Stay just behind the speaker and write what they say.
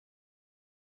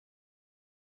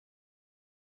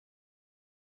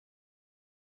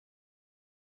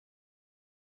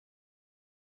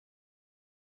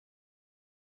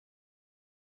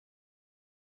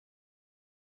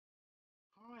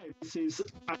Hi, this is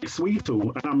Alex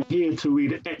Wheatle, and I'm here to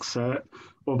read an excerpt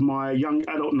of my young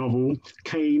adult novel,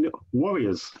 Cane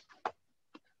Warriors.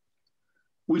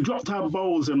 We dropped our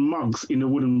bowls and mugs in a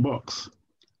wooden box.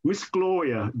 Miss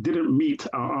Gloria didn't meet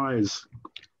our eyes.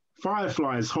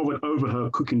 Fireflies hovered over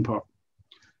her cooking pot.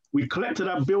 We collected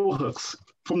our billhooks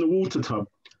from the water tub.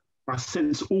 I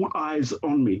sensed all eyes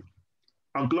on me.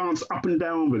 I glanced up and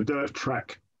down the dirt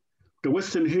track. The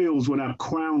western hills were now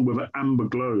crowned with an amber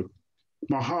glow.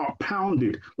 My heart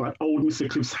pounded like old Mr.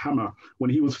 Cliff's hammer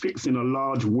when he was fixing a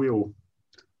large wheel.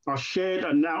 I shared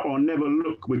a now or never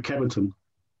look with Keverton.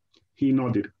 He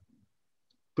nodded.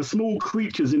 The small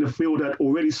creatures in the field had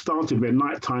already started their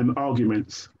nighttime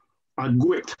arguments. I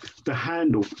gripped the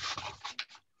handle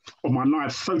of my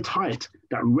knife so tight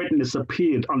that redness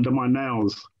appeared under my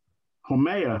nails.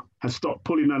 Homea had stopped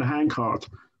pulling her handcart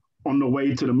on the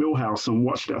way to the millhouse and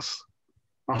watched us.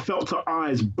 I felt her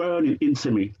eyes burning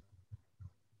into me.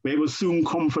 They would soon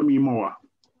come for me more.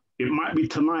 It might be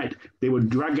tonight they would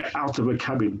drag her out of her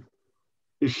cabin.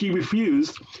 If she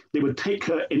refused, they would take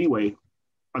her anyway.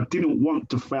 I didn't want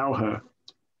to fail her.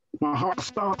 My heart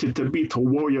started to beat a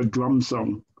warrior drum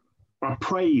song. I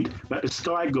prayed that the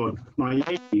sky god,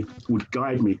 C&YA, would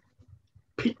guide me.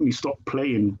 Pickney stopped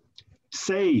playing.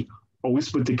 Say, I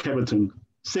whispered to Keverton,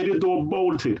 say the door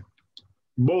bolted.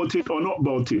 Bolted or not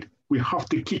bolted, we have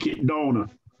to kick it down.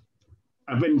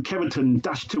 And then Keverton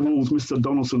dashed towards Mr.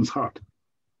 Donaldson's hut.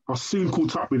 I soon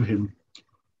caught up with him.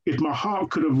 If my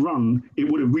heart could have run, it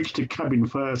would have reached the cabin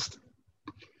first.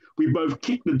 We both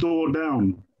kicked the door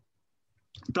down.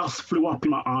 Dust flew up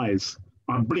in my eyes.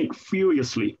 I blinked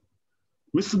furiously.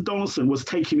 Mr. Donaldson was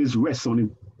taking his rest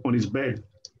on his bed.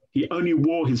 He only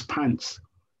wore his pants.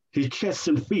 His chest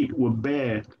and feet were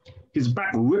bare. His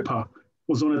back ripper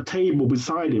was on a table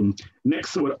beside him,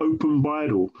 next to an open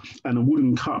Bible and a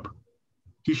wooden cup.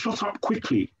 He shot up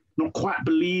quickly, not quite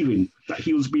believing that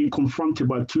he was being confronted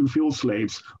by two field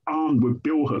slaves armed with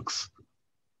billhooks.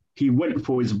 He went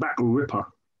for his back ripper.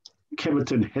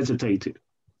 Keverton hesitated.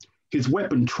 His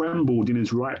weapon trembled in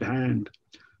his right hand.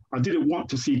 I didn't want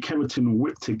to see Keverton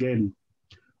whipped again.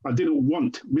 I didn't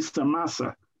want Mr.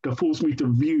 Massa to force me to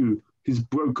view his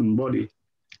broken body.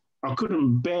 I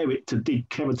couldn't bear it to dig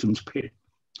Keverton's pit.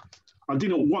 I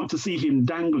didn't want to see him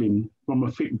dangling from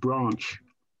a thick branch.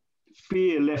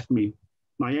 Fear left me.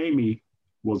 Naomi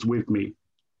was with me.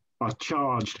 I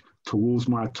charged towards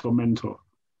my tormentor.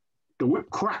 The whip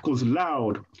crack was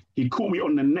loud. He caught me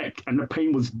on the neck and the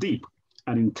pain was deep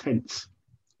and intense.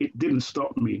 It didn't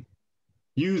stop me.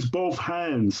 Use both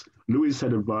hands, Louis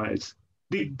had advised.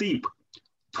 Dig deep,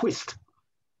 twist.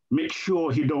 Make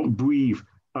sure he don't breathe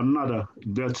another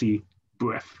dirty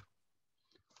breath.